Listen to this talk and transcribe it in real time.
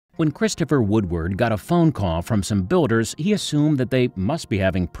When Christopher Woodward got a phone call from some builders, he assumed that they must be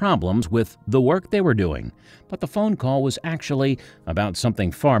having problems with the work they were doing. But the phone call was actually about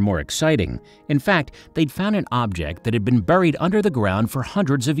something far more exciting. In fact, they'd found an object that had been buried under the ground for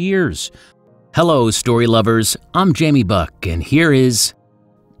hundreds of years. Hello, story lovers. I'm Jamie Buck, and here is...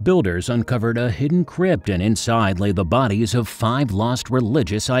 Builders uncovered a hidden crypt, and inside lay the bodies of 5 lost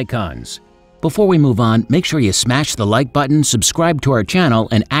religious icons. Before we move on, make sure you smash the like button, subscribe to our channel,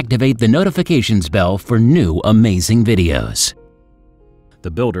 and activate the notifications bell for new amazing videos.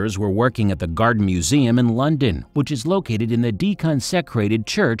 The builders were working at the Garden Museum in London, which is located in the deconsecrated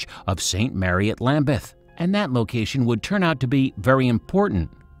Church of St. Mary-at-Lambeth. And that location would turn out to be very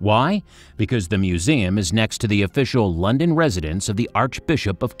important. Why? Because the museum is next to the official London residence of the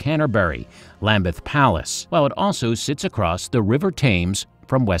Archbishop of Canterbury, Lambeth Palace, while it also sits across the River Thames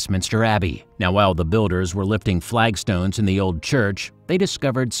from Westminster Abbey. Now, while the builders were lifting flagstones in the old church, they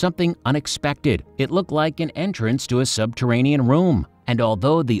discovered something unexpected. It looked like an entrance to a subterranean room. And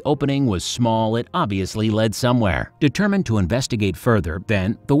although the opening was small, it obviously led somewhere. Determined to investigate further,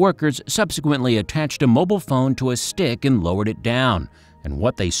 then, the workers subsequently attached a mobile phone to a stick and lowered it down. And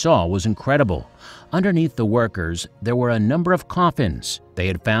what they saw was incredible. Underneath the workers, there were a number of coffins. They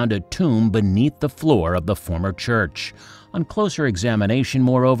had found a tomb beneath the floor of the former church. On closer examination,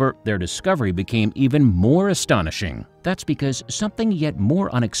 moreover, their discovery became even more astonishing. That's because something yet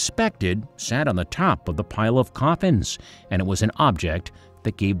more unexpected sat on the top of the pile of coffins, and it was an object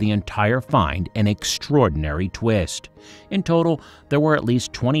that gave the entire find an extraordinary twist. In total, there were at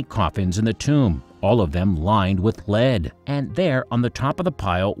least 20 coffins in the tomb, all of them lined with lead. And there on the top of the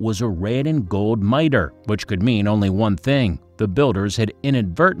pile was a red and gold mitre, which could mean only one thing. The builders had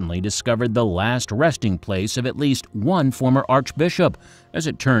inadvertently discovered the last resting place of at least one former archbishop. As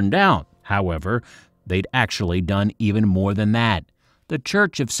it turned out, however, they'd actually done even more than that. The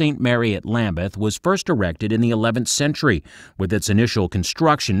Church of St. Mary-at-Lambeth was first erected in the 11th century, with its initial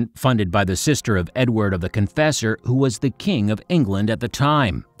construction funded by the sister of Edward of the Confessor, who was the King of England at the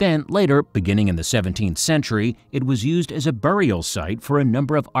time. Then, later, beginning in the 17th century, it was used as a burial site for a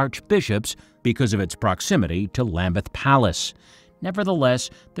number of archbishops because of its proximity to Lambeth Palace. Nevertheless,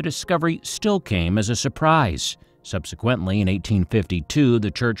 the discovery still came as a surprise. Subsequently, in 1852, the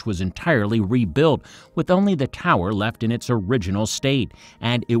church was entirely rebuilt, with only the tower left in its original state,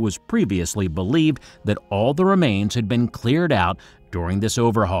 and it was previously believed that all the remains had been cleared out during this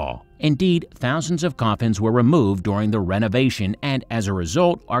overhaul. Indeed, thousands of coffins were removed during the renovation, and as a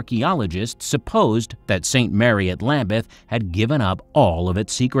result, archaeologists supposed that St. Mary-at-Lambeth had given up all of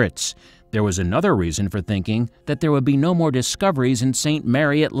its secrets. There was another reason for thinking that there would be no more discoveries in St.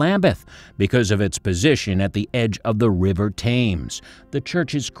 Mary-at-Lambeth because of its position at the edge of the River Thames. The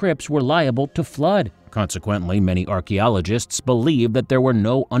church's crypts were liable to flood. Consequently, many archaeologists believe that there were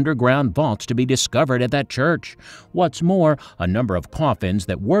no underground vaults to be discovered at that church. What's more, a number of coffins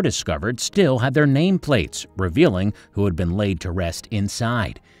that were discovered still had their nameplates, revealing who had been laid to rest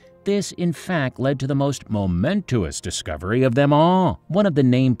inside. This, in fact, led to the most momentous discovery of them all. One of the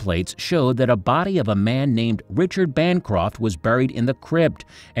nameplates showed that a body of a man named Richard Bancroft was buried in the crypt,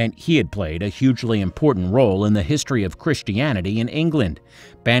 and he had played a hugely important role in the history of Christianity in England.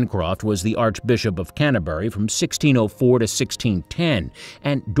 Bancroft was the Archbishop of Canterbury from 1604 to 1610,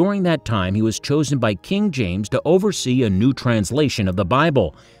 and during that time he was chosen by King James to oversee a new translation of the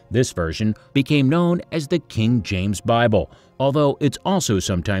Bible. This version became known as the King James Bible, although it's also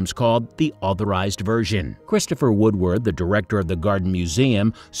sometimes called the Authorized Version. Christopher Woodward, the director of the Garden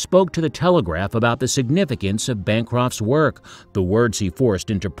Museum, spoke to the Telegraph about the significance of Bancroft's work. The words he forced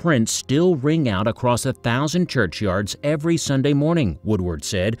into print still ring out across 1,000 churchyards every Sunday morning, Woodward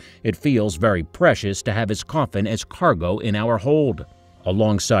said. It feels very precious to have his coffin as cargo in our hold.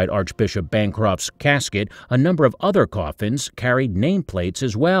 Alongside Archbishop Bancroft's casket, a number of other coffins carried nameplates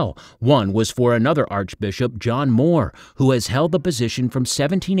as well. One was for another Archbishop, John Moore, who has held the position from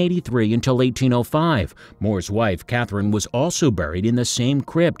 1783 until 1805. Moore's wife, Catherine, was also buried in the same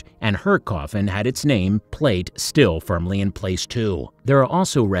crypt, and her coffin had its name plate still firmly in place too. There are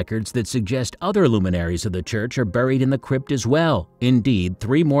also records that suggest other luminaries of the church are buried in the crypt as well. Indeed,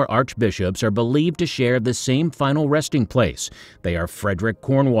 3 more archbishops are believed to share the same final resting place. They are Frederick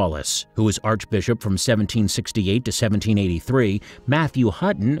Cornwallis, who was archbishop from 1768 to 1783, Matthew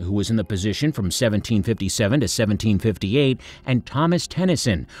Hutton, who was in the position from 1757 to 1758, and Thomas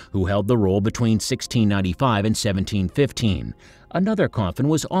Tennyson, who held the role between 1695 and 1715. Another coffin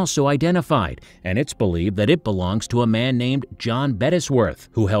was also identified, and it's believed that it belongs to a man named John Bettesworth,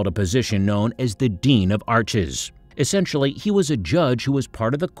 who held a position known as the Dean of Arches. Essentially, he was a judge who was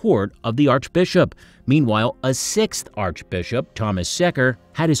part of the court of the archbishop. Meanwhile, a sixth archbishop, Thomas Secker,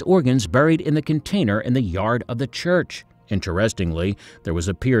 had his organs buried in the container in the yard of the church. Interestingly, there was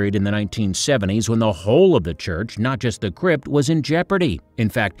a period in the 1970s when the whole of the church, not just the crypt, was in jeopardy. In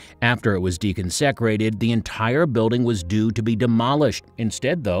fact, after it was deconsecrated, the entire building was due to be demolished.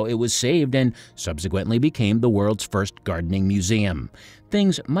 Instead, though, it was saved and subsequently became the world's first gardening museum.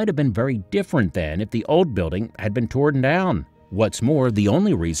 Things might have been very different then if the old building had been torn down. What's more, the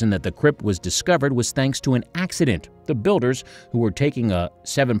only reason that the crypt was discovered was thanks to an accident. The builders, who were taking a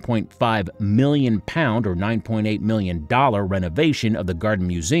 £7.5 million or $9.8 million renovation of the Garden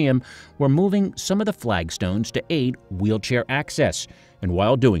Museum, were moving some of the flagstones to aid wheelchair access. And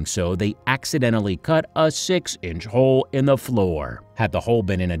while doing so, they accidentally cut a 6-inch hole in the floor. Had the hole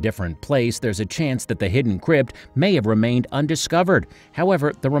been in a different place, there's a chance that the hidden crypt may have remained undiscovered.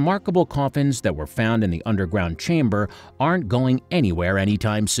 However, the remarkable coffins that were found in the underground chamber aren't going anywhere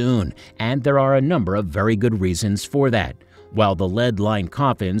anytime soon, and there are a number of very good reasons for that. While the lead-lined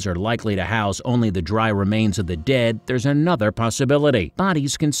coffins are likely to house only the dry remains of the dead, there's another possibility.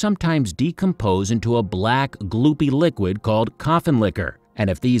 Bodies can sometimes decompose into a black, gloopy liquid called coffin liquor. And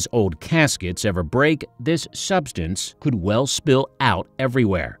if these old caskets ever break, this substance could well spill out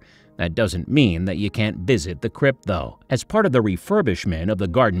everywhere. That doesn't mean that you can't visit the crypt, though. As part of the refurbishment of the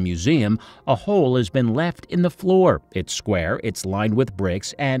Garden Museum, a hole has been left in the floor. It's square, it's lined with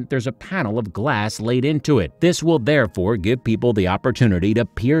bricks, and there's a panel of glass laid into it. This will therefore give people the opportunity to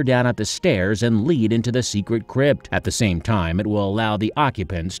peer down at the stairs and lead into the secret crypt. At the same time, it will allow the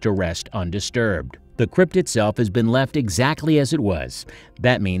occupants to rest undisturbed. The crypt itself has been left exactly as it was.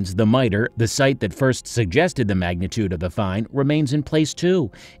 That means the mitre, the site that first suggested the magnitude of the find, remains in place too.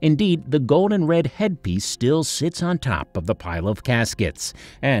 Indeed, the gold and red headpiece still sits on top of the pile of caskets.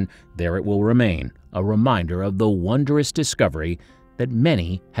 And there it will remain, a reminder of the wondrous discovery that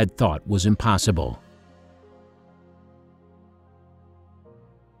many had thought was impossible.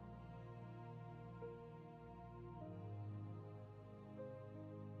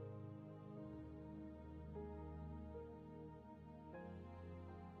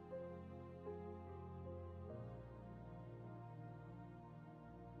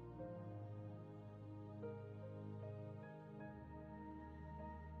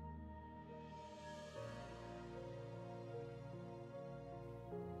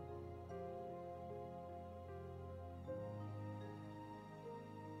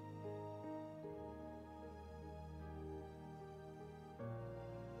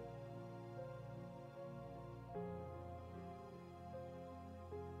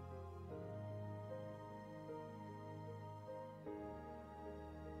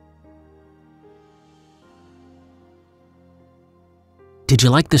 Did you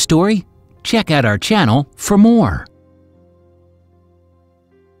like the story? Check out our channel for more.